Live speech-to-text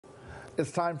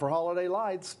It's time for Holiday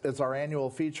Lights. It's our annual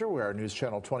feature where our News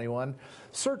Channel 21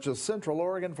 searches Central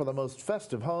Oregon for the most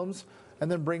festive homes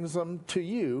and then brings them to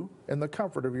you in the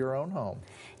comfort of your own home.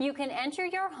 You can enter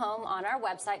your home on our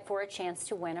website for a chance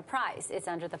to win a prize. It's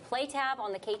under the Play tab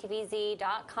on the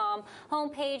KTVZ.com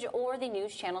homepage or the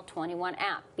News Channel 21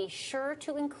 app. Be sure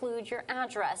to include your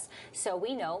address so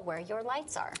we know where your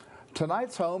lights are.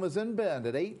 Tonight's home is in Bend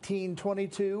at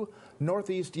 1822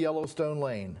 Northeast Yellowstone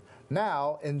Lane.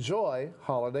 Now, enjoy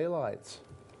Holiday Lights.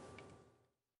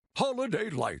 Holiday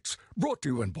Lights, brought to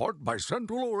you in part by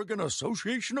Central Oregon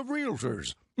Association of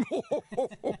Realtors.